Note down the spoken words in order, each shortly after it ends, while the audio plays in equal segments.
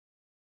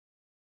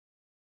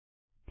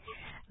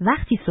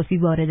وقتی سوفی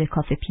وارد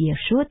کافه پیر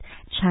شد،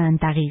 چند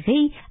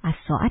دقیقه‌ای از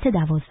ساعت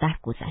 12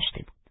 گذشته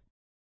بود.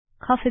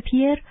 کافه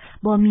پیر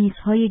با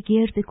میزهای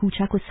گرد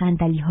کوچک و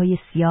صندلی‌های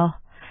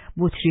سیاه،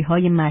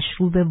 بطری‌های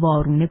مشروب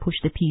وارونه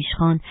پشت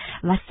پیشخوان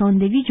و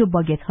ساندویچ و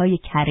باگت‌های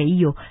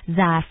کره‌ای و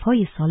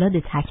ظرف‌های سالاد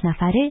تک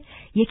نفره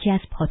یکی از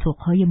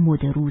پاتوق‌های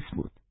مد روز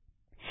بود.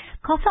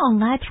 کافه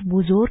آنقدر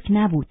بزرگ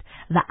نبود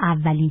و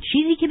اولین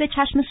چیزی که به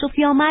چشم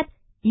سوفی آمد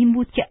این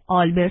بود که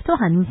آلبرتو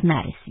هنوز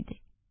نرسیده.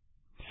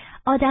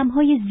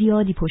 آدم‌های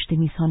زیادی پشت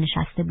میزها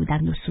نشسته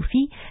بودند و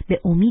سوفی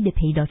به امید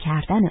پیدا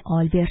کردن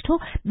آلبرتو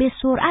به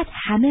سرعت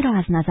همه را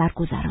از نظر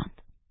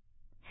گذراند.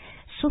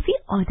 سوفی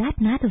عادت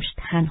نداشت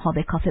تنها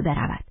به کافه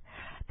برود،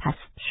 پس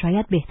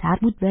شاید بهتر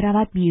بود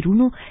برود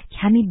بیرون و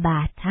کمی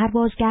بعدتر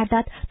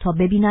بازگردد تا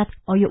ببیند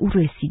آیا او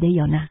رسیده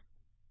یا نه.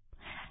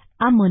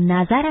 اما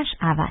نظرش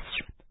عوض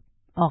شد.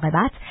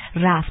 عاقبت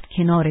رفت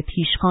کنار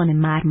پیشخوان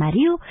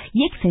مرمری و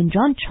یک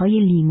فنجان چای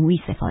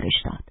لیمویی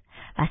سفارش داد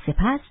و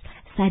سپس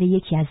سر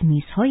یکی از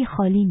میزهای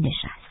خالی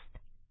نشست.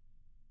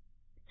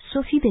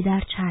 سوفی به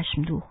در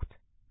چشم دوخت.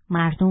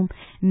 مردم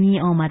می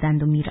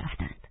آمدند و می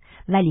رفتند،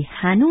 ولی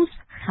هنوز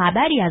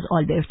خبری از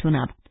آلبرتو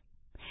نبود.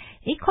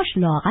 ای کاش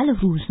لااقل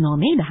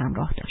روزنامه‌ای به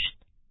همراه داشت.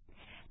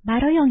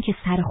 برای آنکه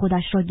سر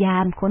خودش را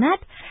گرم کند،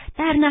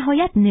 در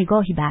نهایت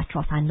نگاهی به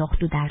اطراف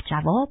انداخت و در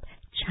جواب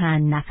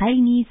چند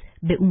نفری نیز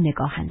به او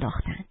نگاه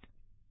انداختند.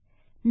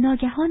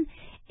 ناگهان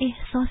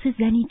احساس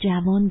زنی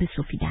جوان به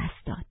سوفی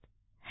دست داد.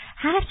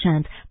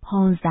 هرچند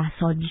 15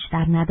 سال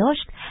بیشتر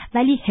نداشت،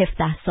 ولی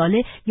 17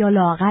 ساله یا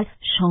لااقل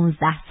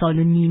 16 سال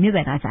و نیمه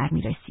به نظر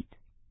می رسید.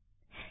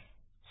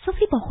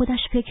 سوفی با خودش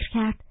فکر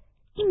کرد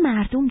این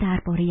مردم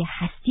درباره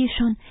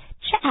هستیشان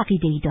چه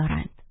عقیده‌ای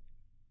دارند.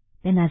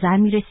 به نظر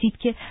می رسید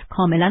که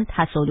کاملا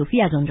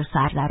تصادفی از آنجا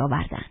سر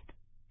درآوردند.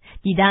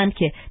 دیدند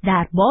که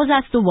در باز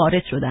است و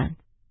وارد شدند.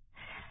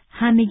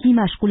 همگی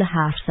مشغول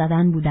حرف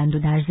زدن بودند و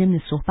در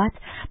ضمن صحبت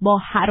با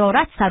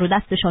حرارت سر و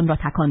دستشان را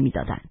تکان می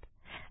دادند.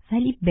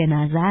 ولی به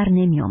نظر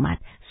نمی آمد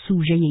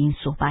سوژه این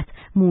صحبت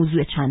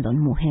موضوع چندان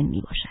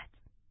مهمی باشد.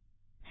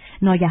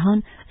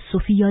 ناگهان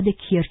سوفی یاد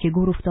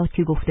کیرکگور افتاد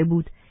که گفته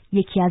بود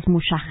یکی از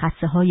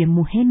مشخصه های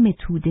مهم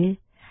توده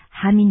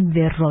همین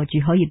وراجی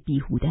های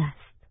بیهوده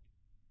است.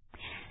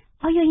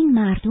 آیا این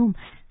مردم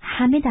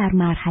همه در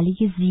مرحله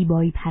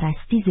زیبایی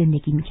پرستی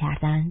زندگی می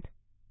کردند؟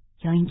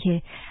 یا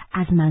اینکه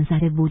از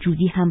منظر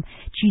وجودی هم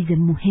چیز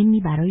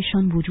مهمی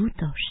برایشان وجود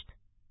داشت؟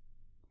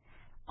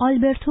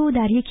 آلبرتو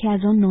در یکی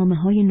از آن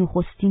نامه‌های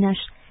نخستینش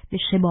به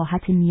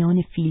شباهت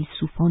میان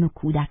فیلسوفان و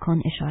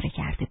کودکان اشاره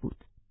کرده بود.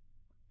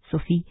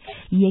 سوفی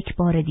یک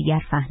بار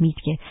دیگر فهمید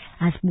که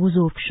از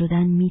بزرگ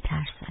شدن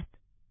می‌ترسد.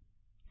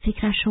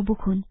 فکرش را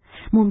بکن،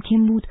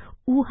 ممکن بود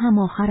او هم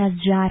آخر از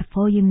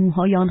ژرفای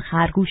موهای آن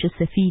خرگوش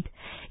سفید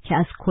که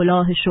از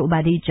کلاه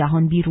شعبده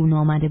جهان بیرون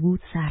آمده بود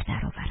سر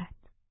درآورد.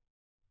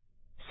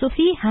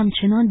 سوفی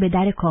همچنان به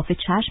در کافه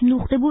چشم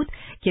دوخته بود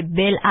که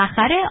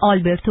بالاخره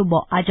آلبرتو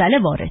با عجله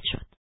وارد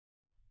شد.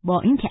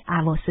 با اینکه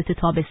اواسط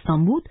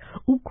تابستان بود،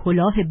 او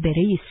کلاه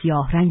بره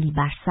سیاه رنگی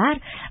بر سر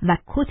و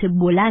کت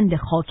بلند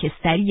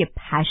خاکستری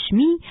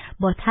پشمی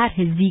با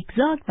طرح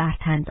زیگزاگ بر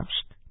تن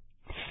داشت.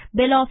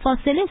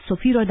 بلافاصله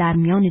سوفی را در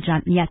میان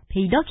جمعیت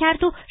پیدا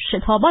کرد و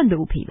شتابان به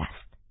او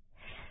پیوست.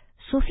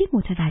 سوفی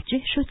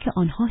متوجه شد که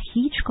آنها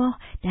هیچگاه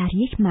در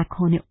یک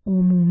مکان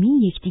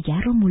عمومی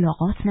یکدیگر را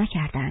ملاقات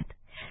نکردند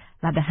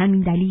و به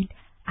همین دلیل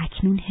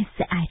اکنون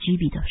حس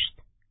عجیبی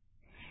داشت.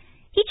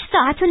 هیچ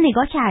ساعت رو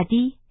نگاه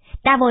کردی؟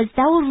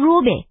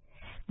 12:15.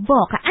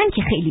 واقعاً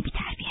که خیلی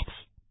بی‌تربیتی.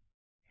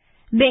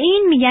 به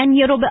این میگن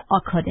یه ربع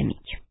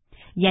آکادمیک.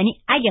 یعنی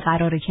اگه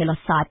قراره کلاس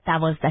ساعت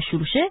 12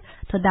 شروع شه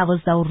تا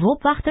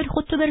 12:15 وقت داری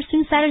خودتو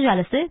برسونی سر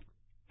جلسه؟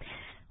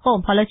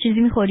 خب حالا چیزی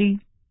میخوری؟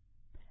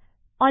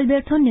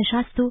 آلبرتو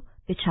نشست و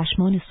به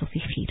چشمان سوفی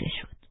خیره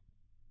شد.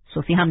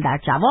 سوفی هم در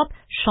جواب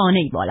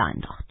شانه‌ای بالا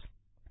انداخت.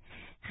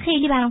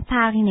 خیلی برام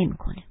فرقی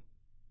نمیکنه.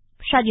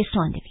 شاید یه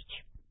ساندویچ.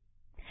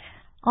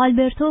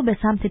 آلبرتو به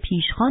سمت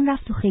پیشخوان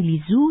رفت و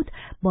خیلی زود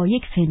با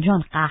یک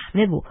فنجان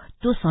قهوه و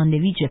 2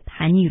 ساندویچ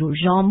پنیر و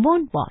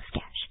ژامبون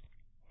بازگشت.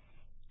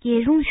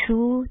 گرون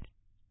شد؟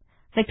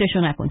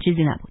 فکرشو نکن،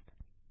 چیزی نبود.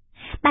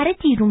 برای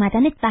دیر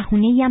اومدنت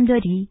بهونه‌ای هم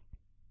داری؟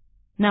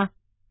 نه،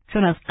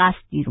 چون از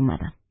قصد دیر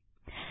اومدم.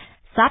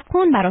 صبر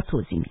کن برات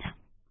توضیح میدم.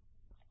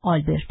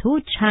 آلبرتو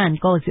چند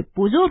گاز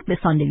بزرگ به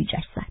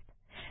ساندویچش زد.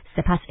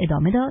 سپس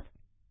ادامه داد.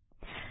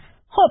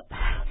 خب،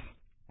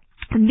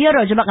 بیا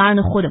راجع به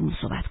قرن خودمون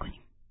صحبت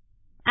کنیم.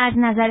 از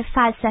نظر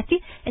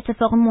فلسفی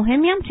اتفاق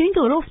مهمی هم تو این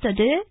دوره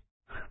افتاده؟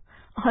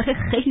 آره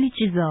خیلی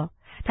چیزا.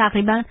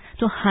 تقریبا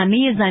تو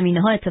همه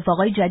زمینه‌ها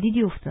اتفاقای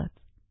جدیدی افتاد.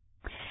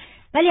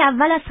 ولی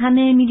اول از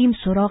همه میریم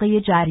سراغ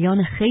یه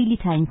جریان خیلی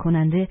تعیین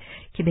کننده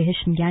که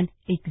بهش میگن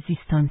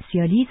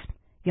اگزیستانسیالیسم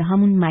یا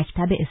همون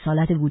مکتب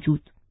اصالت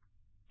وجود.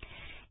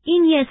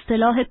 این یه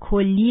اصطلاح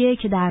کلیه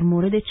که در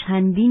مورد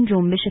چندین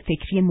جنبش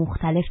فکری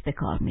مختلف به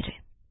کار میره.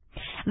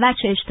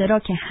 وجه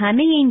اشتراک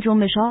همه این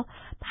جنبش‌ها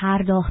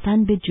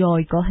پرداختن به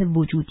جایگاه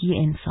وجودی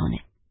انسانه.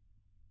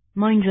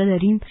 ما اینجا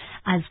داریم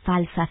از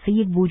فلسفه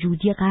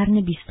وجودی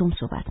قرن 20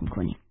 صحبت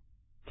میکنیم.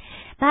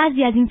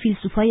 بعضی از این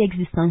فیلسوفای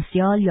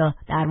اگزیستانسیال یا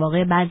در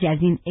واقع بعضی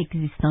از این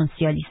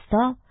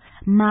اگزیستانسیالیستا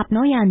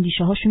مبنای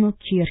اندیشه هاشون رو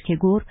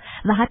کیرکگور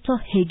و حتی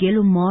هگل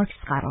و مارکس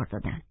قرار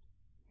دادن.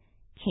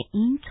 که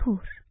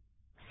اینطور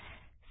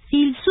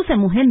فیلسوف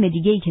مهم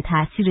دیگه‌ای که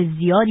تأثیر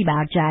زیادی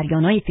بر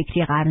جریان‌های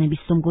فکری قرن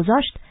 20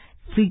 گذاشت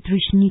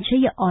فریدریش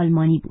نیچه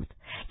آلمانی بود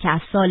که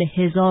از سال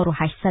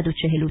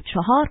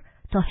 1844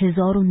 تا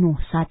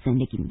 1900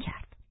 زندگی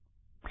می‌کرد.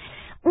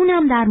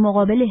 اونم در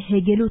مقابل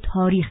هگل و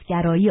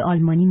تاریخ‌گرایی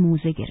آلمانی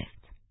موضع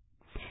گرفت.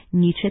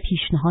 نیچه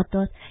پیشنهاد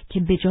داد که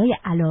به جای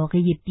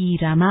علاقه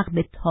بیرمق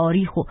به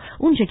تاریخ و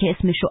اونچه که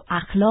اسمشو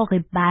اخلاق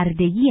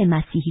بردگی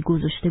مسیحی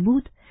گذاشته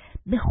بود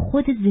به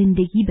خود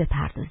زندگی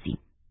بپردازیم.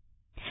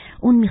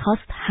 اون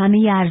میخواست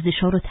همه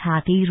ارزش‌ها رو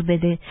تغییر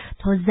بده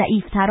تا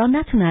ضعیف‌تران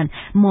نتونن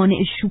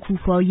مانع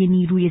شکوفایی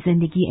نیروی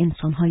زندگی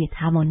انسان‌های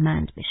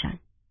توانمند بشن.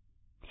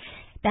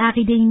 به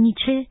عقیده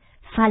نیچه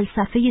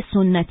فلسفه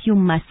سنتی و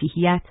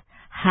مسیحیت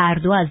هر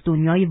دو از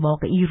دنیای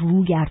واقعی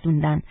رو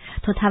گردوندن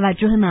تا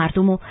توجه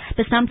مردم رو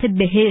به سمت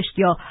بهشت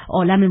یا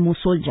عالم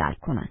موصل جلب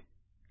کنن.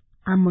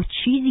 اما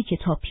چیزی که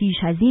تا پیش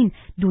از این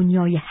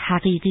دنیای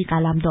حقیقی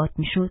قلمداد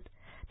میشد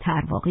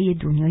در واقع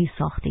دنیای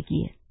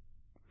ساختگیه.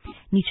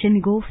 نیچه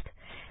میگفت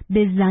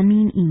به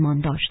زمین ایمان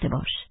داشته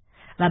باش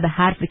و به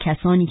حرف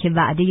کسانی که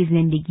وعده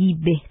زندگی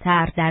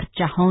بهتر در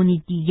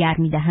جهانی دیگر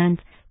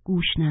میدهند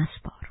گوش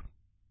نسپار.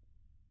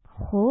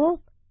 خب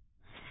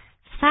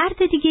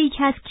فرد دیگه‌ای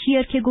که از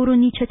کیرکگور و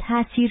نیچه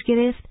تأثیر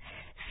گرفت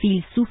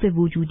فیلسوف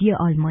وجودی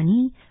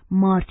آلمانی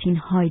مارتین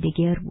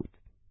هایدگر بود.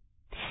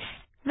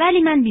 ولی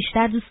من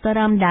بیشتر دوست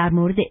دارم در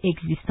مورد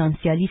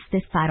اگزیستانسیالیست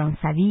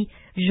فرانسوی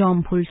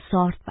ژان پل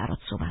سارتر برات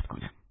صحبت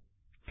کنم.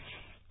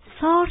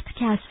 سارتر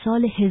که از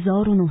سال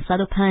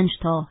 1905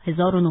 تا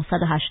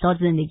 1980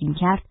 زندگی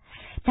می‌کرد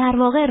در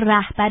واقع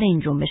رهبر این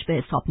جنبش به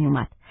حساب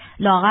می‌اومد،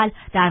 لااقل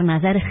در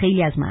نظر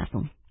خیلی از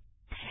مردم.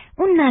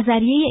 اون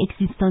نظریه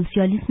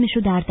اگزیستانسیالیسمشو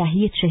در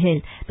دهه 40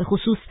 به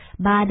خصوص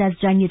بعد از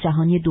جنگ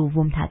جهانی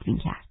دوم تدوین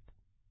کرد.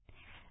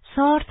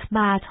 سارتر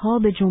بعدها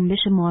به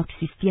جنبش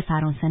مارکسیستی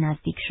فرانسه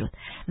نزدیک شد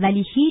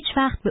ولی هیچ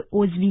وقت به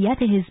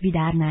عضویت حزبی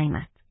در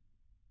نیامد.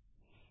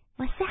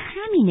 واسه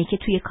همینه که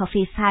توی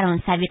کافه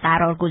فرانسوی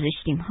قرار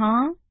گذاشتیم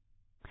ها؟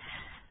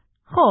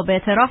 خب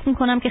اعتراف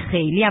میکنم که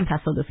خیلی هم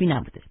تصادفی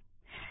نبوده.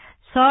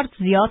 سارتر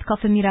زیاد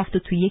کافه میرفت و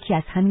توی یکی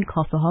از همین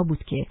کافه ها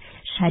بود که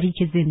شریک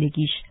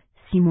زندگیش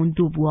سیمون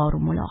دوبوار رو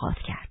ملاقات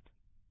کرد.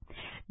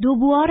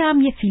 دوبوار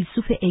هم یه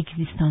فیلسوف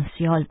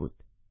اگزیستانسیال بود.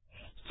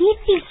 یه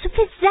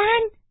فیلسوف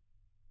زن؟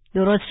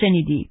 درست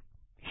شنیدی.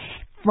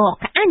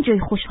 واقعا جای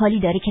خوشحالی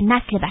داره که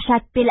نسل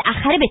بشر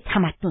بالاخره به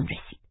تمدن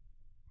رسید.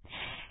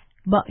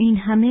 با این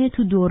همه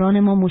تو دوران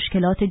ما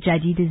مشکلات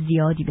جدید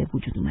زیادی به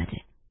وجود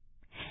اومده.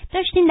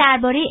 داشتیم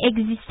درباره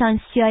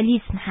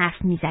اگزیستانسیالیسم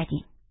حرف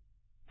میزدیم.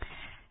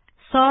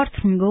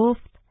 سارتر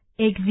میگفت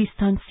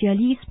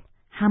اگزیستانسیالیسم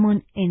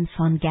همان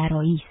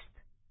انسانگرایی است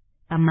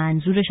و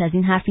منظورش از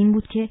این حرف این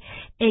بود که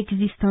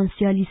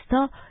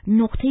اگزیستانسیالیستا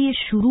نقطه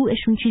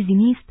شروعشون چیزی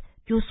نیست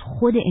جز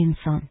خود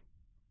انسان.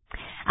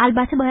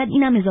 البته باید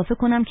اینم اضافه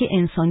کنم که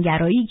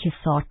انسانگرایی که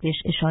سارتر بهش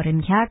اشاره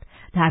میکرد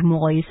در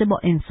مقایسه با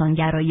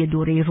انسانگرایی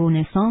دوره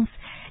رنسانس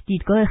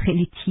دیدگاه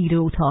خیلی تیره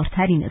و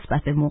تارتری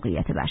نسبت به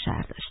موقعیت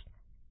بشر داشت.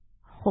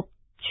 خب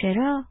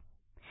چرا؟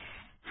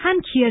 هم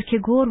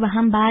کیرکگور و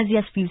هم بعضی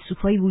از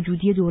فیلسوفای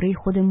وجودی دوره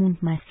خودمون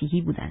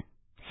مسیحی بودن.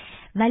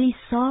 ولی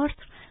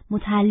سارتر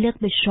متعلق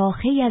به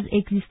شاخه‌ای از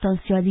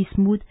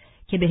اگزیستانسیالیسم بود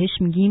که بهش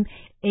میگیم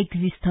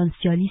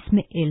اگزیستانسیالیسم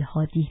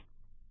الحادی.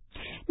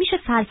 میشه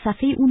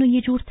فلسفه اونو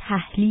یه جور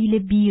تحلیل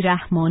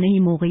بیرحمانه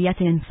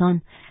موقعیت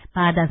انسان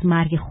بعد از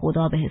مرگ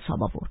خدا به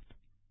حساب آورد.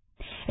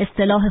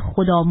 اصطلاح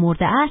خدا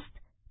مرده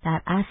است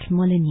در اصل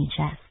مال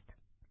نیچه است.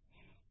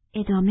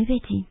 ادامه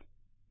بدین.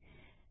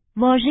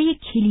 واژه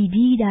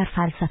کلیدی در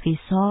فلسفه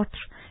سارتر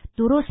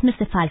درست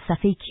مثل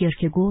فلسفه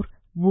کیرکگور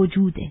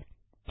وجوده.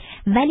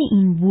 ولی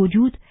این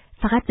وجود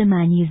فقط به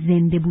معنی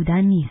زنده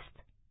بودن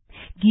نیست.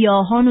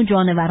 گیاهان و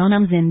جانوران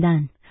هم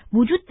زندن،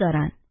 وجود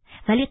دارن،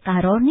 ولی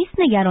قرار نیست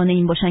نگران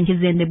این باشن که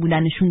زنده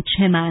بودنشون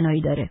چه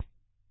معنایی داره.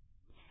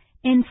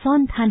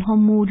 انسان تنها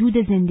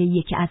موجود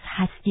زنده‌ایه که از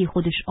هستی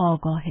خودش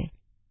آگاهه.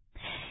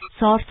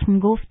 سارتر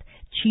میگفت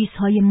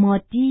چیزهای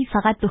مادی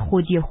فقط به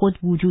خودی خود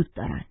وجود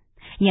دارن،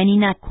 یعنی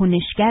نه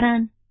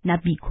کنشگرن نه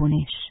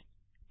بیکنش،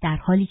 در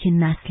حالی که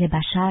نسل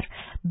بشر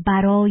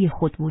برای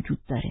خود وجود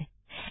داره،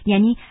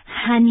 یعنی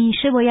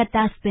همیشه باید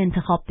دست به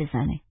انتخاب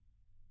بزنه.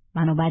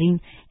 بنابراین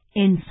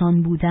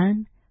انسان بودن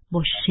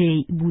با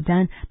شیء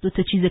بودن دو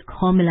تا چیز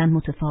کاملا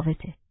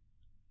متفاوته.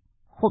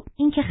 خب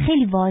این که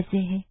خیلی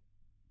واضحه.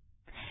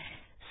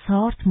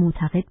 سارتر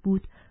معتقد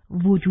بود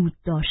وجود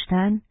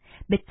داشتن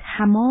به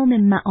تمام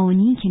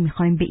معانی که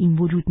میخوایم به این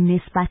وجود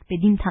نسبت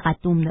بدیم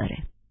تقدم داره.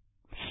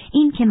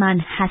 این که من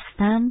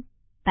هستم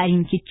بر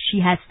این که چی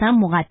هستم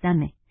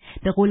مقدمه.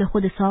 به قول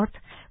خود سارتر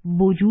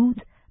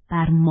وجود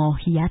بر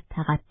ماهیت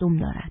تقدم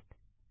دارد.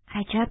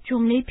 عجب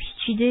جمله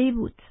پیچیده‌ای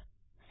بود.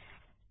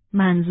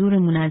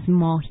 منظورمون از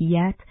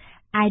ماهیت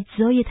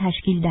اجزای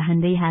تشکیل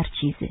دهنده هر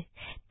چیزه،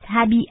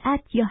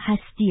 طبیعت یا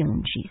هستی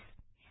اون چیز.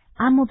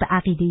 اما به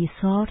عقیده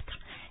سارتر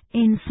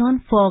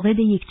انسان فاقد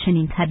یک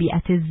چنین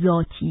طبیعت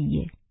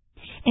ذاتیه.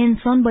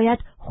 انسان باید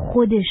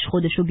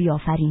خودشو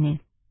بیافرینه.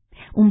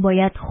 اون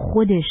باید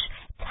خودش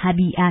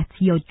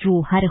طبیعت یا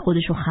جوهر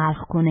خودشو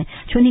خلق کنه،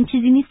 چون این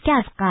چیزی نیست که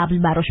از قبل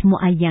براش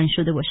معین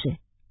شده باشه.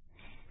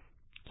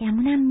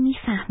 گمونم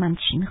میفهمم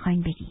چی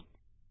میخواین بگین.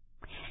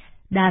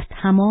 در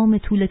تمام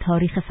طول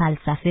تاریخ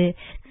فلسفه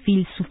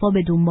فیلسوفا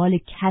به دنبال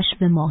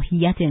کشف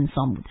ماهیت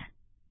انسان بودن،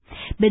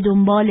 به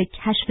دنبال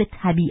کشف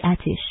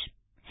طبیعتش.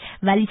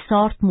 ولی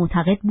سارتر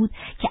معتقد بود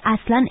که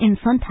اصلاً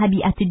انسان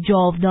طبیعت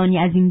جاودانی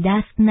از این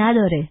دست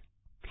نداره.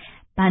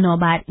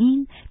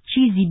 بنابراین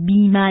چیزی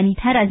بی‌معنی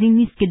تر از این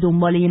نیست که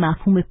دنبال یه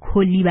مفهوم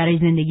کلی برای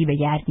زندگی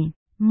بگردیم.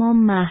 ما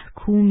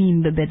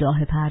محکومیم به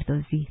بداهه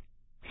پردازی.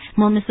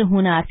 ما مثل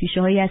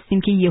هنرپیشه‌هایی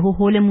هستیم که یهو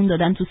هولمون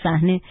دادن تو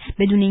صحنه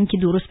بدون اینکه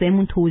درست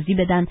بهمون توضیح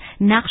بدن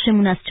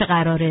نقشمون از چه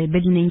قراره،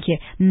 بدون اینکه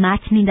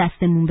متنی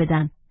دستمون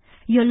بدن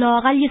یا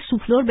لااقل یه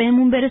سوفلور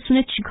بهمون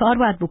برسونه چیکار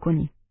باید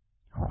بکنیم.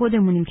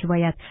 خودمونیم که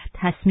باید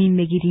تصمیم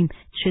بگیریم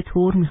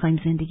چطور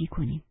میخوایم زندگی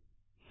کنیم.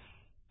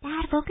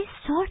 در واقع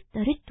سارتر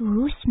داره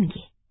درست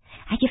میگه.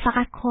 اگه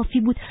فقط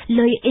کافی بود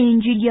لای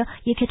انجیل یا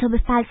یه کتاب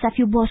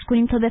فلسفی رو باز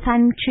کنیم تا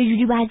بفهمیم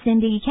چجوری باید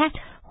زندگی کرد،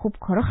 خب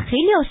کارا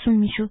خیلی آسون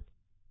میشد.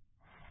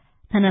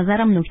 به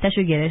نظرم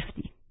نکتهشو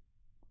گرفتی.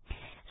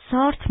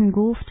 سارتر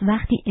میگفت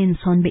وقتی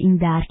انسان به این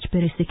درک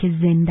برسه که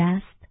زنده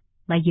است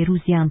و یه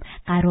روزی هم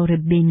قراره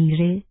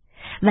بمیره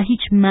و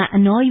هیچ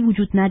معنایی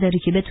وجود نداره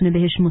که بتونه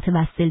بهش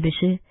متوسل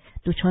بشه،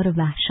 دچار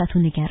وحشت و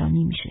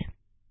نگرانی میشه.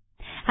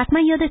 حتما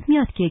یادت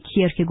میاد که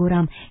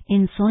کیرکگورم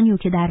انسانیو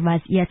که در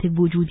وضعیت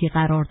وجودی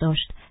قرار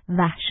داشت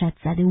وحشت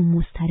زده و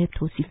مضطرب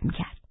توصیف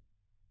میکرد.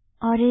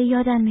 آره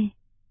یادمه.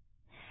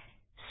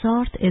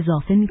 سارتر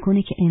اضافه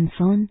میکنه که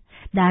انسان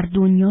در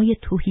دنیای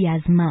تهی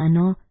از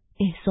معنا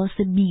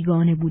احساس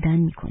بیگانه بودن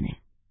میکنه.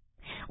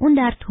 اون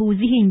در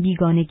توضیح این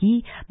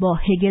بیگانگی با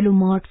هگل و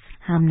مارکس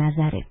هم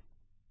نظره.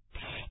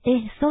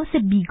 احساس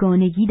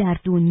بیگانگی در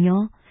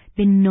دنیا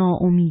به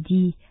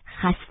ناامیدی،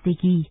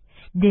 خستگی،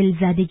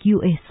 دلزدگی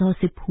و احساس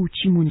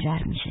پوچی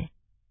منجر میشه.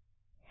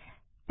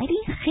 ولی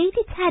این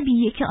خیلی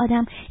طبیعیه که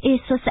آدم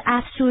احساس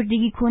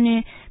افسردگی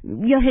کنه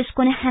یا حس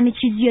کنه همه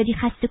چیز زیادی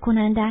خسته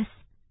کننده است.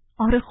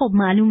 آره خب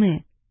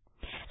معلومه.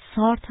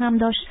 سارتر هم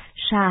داشت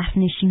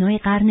شهرنشینای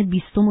قرن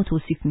 20 رو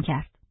توصیف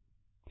میکرد.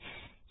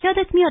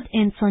 یادت میاد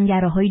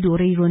انسانگراهای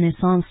دوره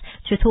رنسانس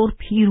چطور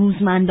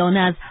پیروزمندانه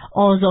از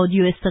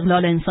آزادی و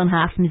استقلال انسان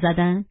حرف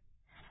میزدن؟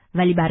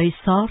 ولی برای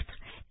سارتر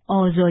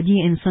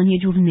آزادی انسان یه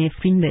جور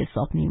نفرین به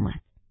حساب میومد.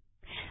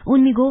 اون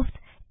میگفت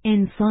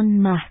انسان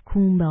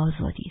محکوم به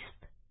آزادی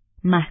است.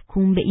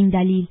 محکوم به این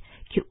دلیل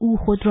که او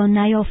خود را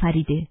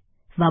نیافریده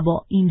و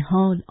با این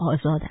حال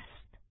آزاد است.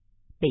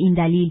 به این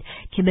دلیل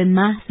که به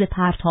محض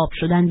پرتاب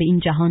شدن به این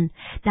جهان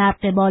در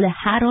قبال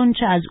هر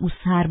آنچه از او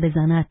سر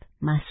بزند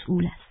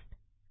مسئول است.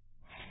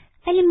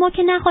 ولی ما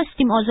که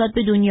نخواستیم آزاد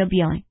به دنیا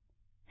بیایم.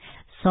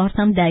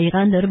 سارتر هم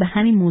دقیقاً داره به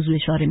همین موضوع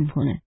اشاره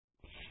میکنه.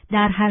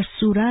 در هر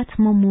صورت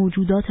ما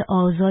موجودات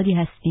آزادی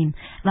هستیم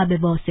و به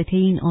واسطه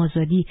این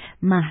آزادی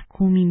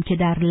محکومیم که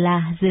در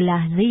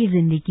لحظه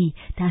زندگی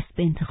دست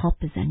به انتخاب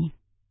بزنیم.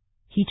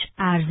 هیچ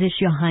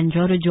ارزش یا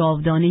هنجار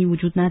جاودانه‌ای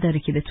وجود نداره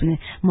که بتونه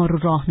ما رو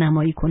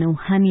راهنمایی کنه و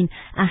همین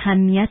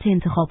اهمیت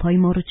انتخاب‌های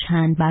ما رو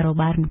چند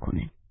برابر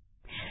میکنه.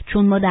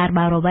 چون ما در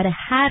برابر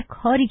هر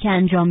کاری که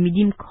انجام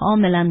میدیم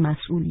کاملا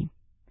مسئولیم.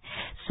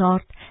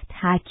 سارتر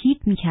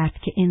تاکید میکرد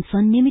که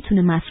انسان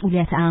نمیتونه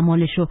مسئولیت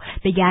اعمالش رو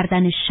به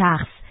گردن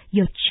شخص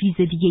یا چیز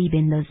دیگه‌ای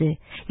بندازه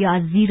یا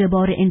از زیر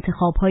بار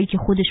انتخاب‌هایی که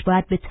خودش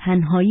باید به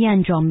تنهایی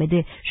انجام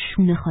بده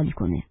شونه خالی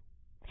کنه.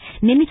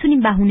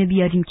 نمیتونیم بهونه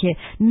بیاریم که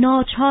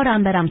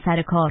ناچارم برم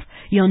سر کار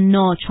یا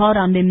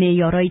ناچارم به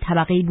معیارهای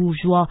طبقه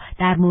بورژوا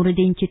در مورد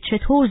اینکه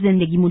چطور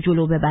زندگیمو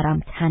جلو ببرم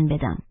تن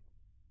بدم.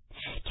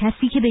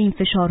 کسی که به این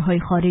فشارهای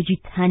خارجی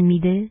تن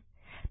میده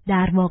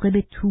در واقع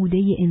به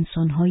توده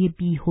انسانهای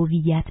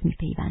بی‌هویت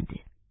میپیونده.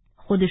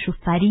 خودشو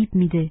فریب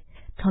میده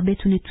تا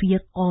بتونه توی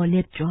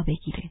قالب جا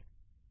بگیره.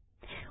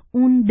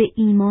 اون به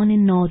ایمان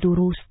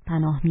نادرست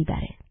پناه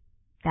میبره،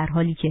 در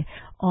حالی که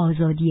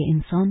آزادی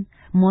انسان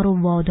ما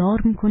رو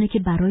وادار میکنه که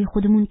برای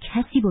خودمون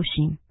کسی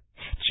باشیم،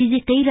 چیزی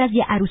غیر از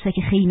یه عروسک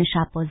خیمه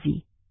شب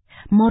بازی.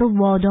 ما رو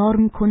وادار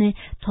میکنه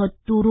تا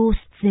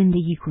درست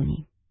زندگی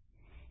کنیم.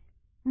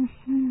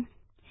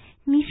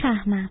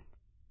 میفهمم.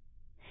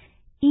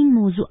 این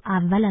موضوع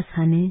اول از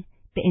همه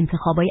به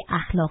انتخابای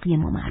اخلاقی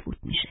ما مربوط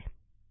میشه.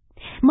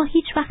 ما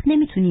هیچ وقت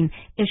نمیتونیم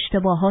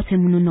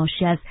اشتباهاتمون رو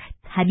ناشی از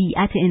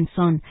طبیعت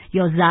انسان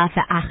یا ضعف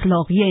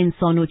اخلاقی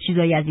انسان و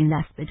چیزایی از این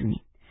دست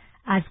بدونیم.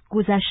 از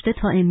گذشته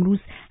تا امروز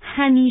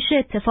همیشه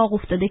اتفاق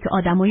افتاده که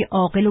آدمای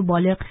عاقل و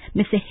بالغ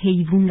مثل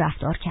حیوان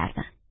رفتار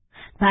کردن.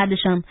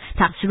 بعدش هم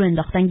تقصیر رو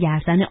انداختن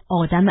گردن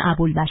آدم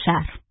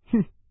ابوالبشر.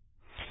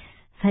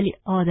 ولی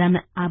آدم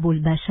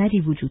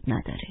ابوالبشری وجود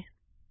نداره.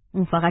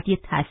 اون فقط یه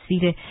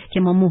تصویره که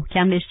ما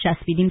محکم بهش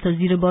چسبیدیم تا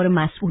زیر بار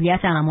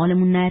مسئولیت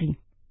اعمالمون نریم.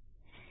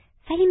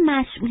 ولی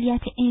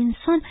مسئولیت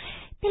انسان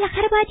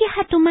بالاخره باید یه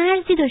حد و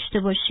مرزی داشته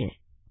باشه.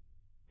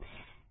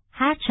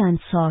 هرچند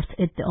سارت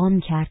ادعا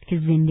می‌کرد که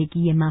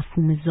زندگی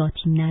مفهوم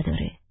ذاتی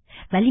نداره،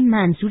 ولی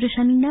منظورش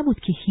هم این نبود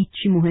که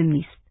هیچی مهم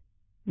نیست.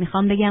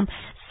 میخوام بگم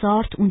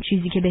سارت اون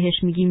چیزی که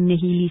بهش میگیم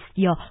نهیلیست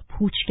یا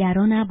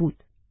پوچگرا نبود.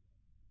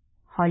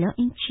 حالا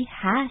این چی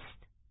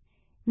هست؟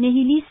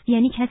 نهیلیست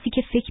یعنی کسی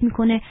که فکر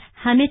میکنه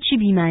همه چی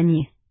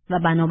بی‌معنیه و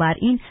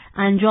بنابراین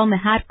انجام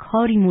هر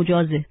کاری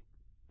مجازه.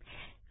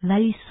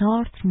 ولی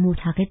سارتر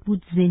معتقد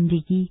بود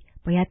زندگی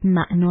باید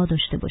معنا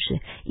داشته باشه.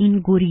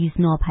 این گریز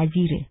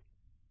ناپذیره.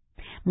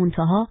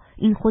 منتها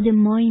این خود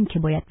ماییم که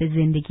باید به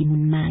زندگیمون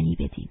معنی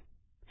بدیم.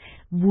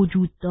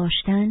 وجود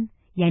داشتن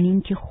یعنی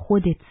این که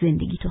خودت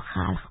زندگی تو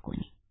خلق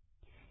کنی.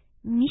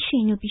 میشه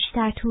اینو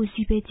بیشتر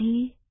توضیح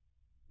بدی؟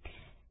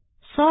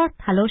 سارت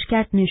تلاش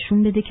کرد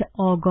نشون بده که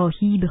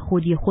آگاهی به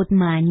خودی خود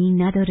معنی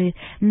نداره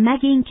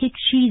مگه اینکه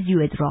چیزی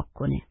رو ادراک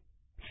کنه.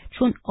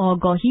 چون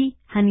آگاهی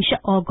همیشه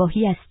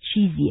آگاهی از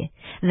چیزیه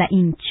و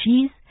این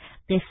چیز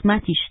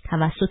قسمتیش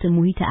توسط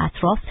محیط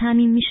اطراف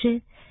تامین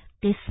میشه،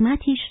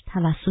 قسمتیش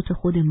توسط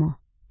خود ما.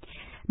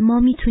 ما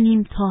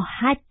میتونیم تا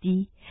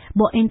حدی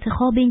با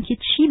انتخاب اینکه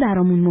چی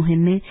برامون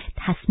مهمه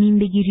تصمیم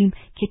بگیریم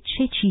که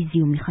چه چیزی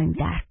رو میخوایم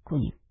درک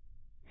کنیم.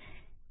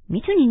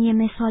 میتونین یه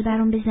مثال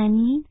برام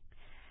بزنین؟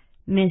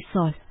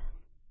 مثال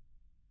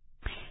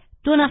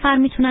 2 نفر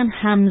میتونن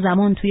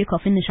همزمان توی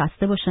کافه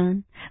نشسته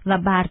باشن و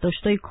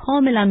برداشتای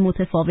کاملا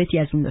متفاوتی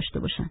از اون داشته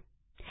باشن.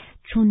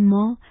 چون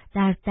ما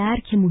در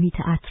درک محیط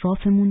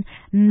اطرافمون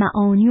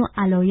معانی و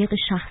علایق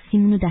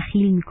شخصیمون رو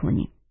دخیل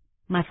میکنیم.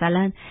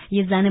 مثلا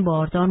یه زن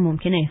باردار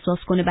ممکنه احساس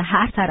کنه به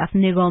هر طرف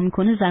نگاه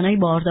میکنه زنای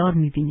باردار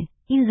میبینه.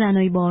 این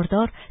زنای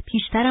باردار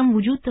پیشترم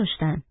وجود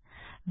داشتن،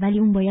 ولی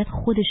اون باید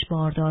خودش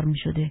باردار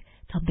میشده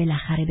تا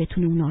بالاخره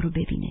بتونه اونا رو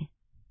ببینه.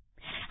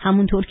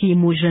 همونطور که یه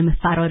مجرم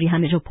فراری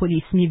همه جا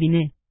پلیس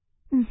میبینه.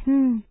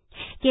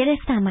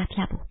 گرفتم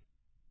مطلبو.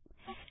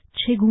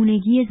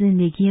 چگونگی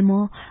زندگی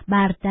ما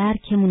بر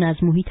درکمون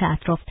از محیط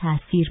اطراف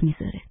تأثیر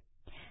میذاره.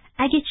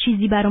 اگه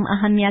چیزی برام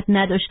اهمیت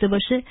نداشته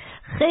باشه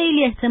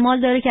خیلی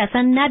احتمال داره که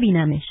اصلا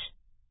نبینمش.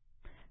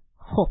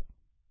 خب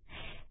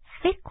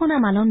فکر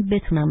کنم الان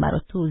بتونم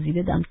برات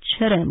توضیح بدم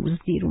چرا امروز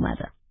دیر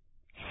اومدم.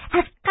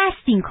 از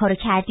قصد این کارو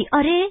کردی؟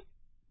 آره؟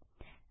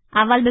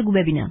 اول بگو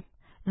ببینم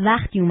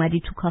وقتی اومدی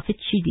تو کافه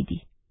چی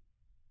دیدی؟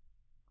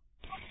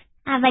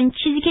 اولین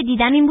چیزی که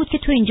دیدم این بود که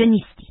تو اینجا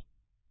نیستی.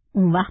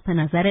 اون وقت به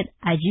نظرت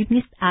عجیب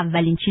نیست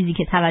اولین چیزی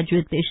که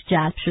توجهت بهش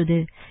جلب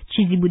شده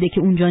چیزی بوده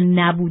که اونجا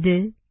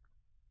نبوده؟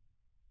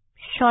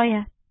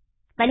 شاید،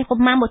 ولی خب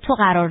من با تو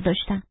قرار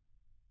داشتم.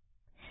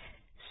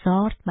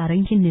 سارت برای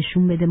اینکه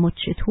نشون بده ما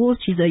چطور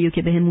چیزایی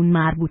که بهمون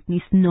مربوط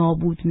نیست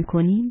نابود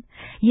میکنیم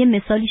یه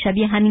مثالی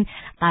شبیه همین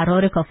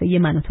قرار کافه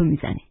من و تو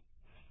میزنه.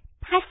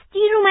 پس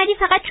دیر اومدی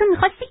فقط چون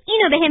میخواستی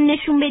اینو بهم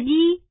نشون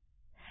بدی؟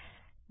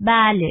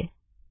 بله،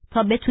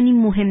 تا بتونی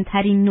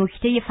مهمترین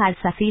نکته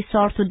فلسفه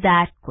سارت رو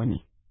درک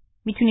کنی.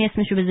 میتونی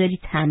اسمشو بذاری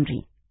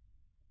تمرین.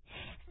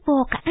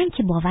 واقعا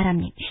که باورم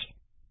نمیشه.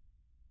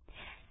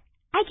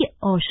 اگه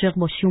عاشق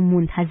باشی و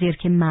منتظر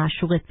که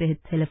معشوقت بهت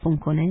تلفن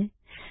کنه،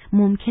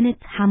 ممکنه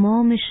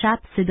تمام شب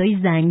صدای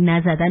زنگ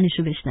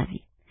نزدنشو بشنوی.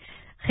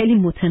 خیلی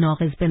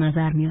متناقض به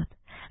نظر میاد،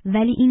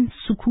 ولی این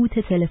سکوت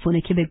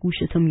تلفنه که به گوش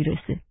تو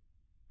میرسه.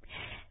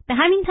 به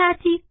همین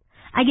ترتیب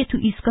اگه تو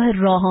ایستگاه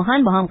راه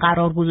آهن با هم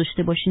قرار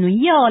گذاشته باشین و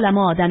یه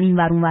عالمه آدم این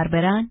ور اون ور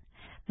برن،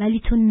 ولی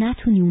تو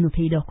نتونی اونو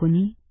پیدا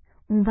کنی،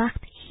 اون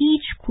وقت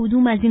هیچ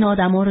کدوم از این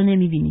آدما رو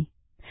نمیبینی.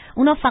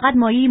 اونا فقط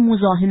مایه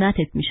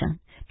مزاحمتت میشن،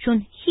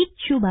 چون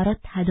هیچیو برات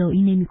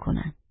تداعی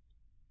نمیکنن.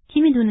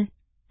 کی میدونه؟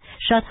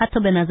 شاید حتی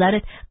به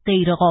نظرت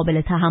غیر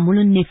قابل تحمل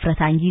و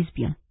نفرت انگیز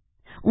بیان.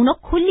 اونا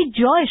کلی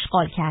جا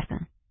اشغال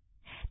کردن.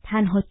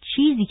 تنها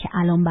چیزی که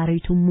الان برای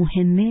تو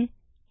مهمه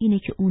اینه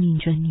که اون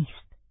اینجا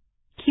نیست.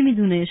 کی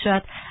میدونه؟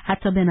 شاید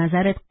حتی به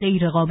نظرت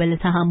غیر قابل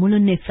تحمل و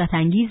نفرت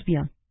انگیز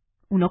بیان.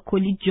 اونا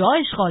کلی جا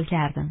اشغال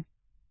کردن.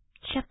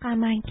 چه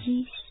غم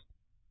انگیز.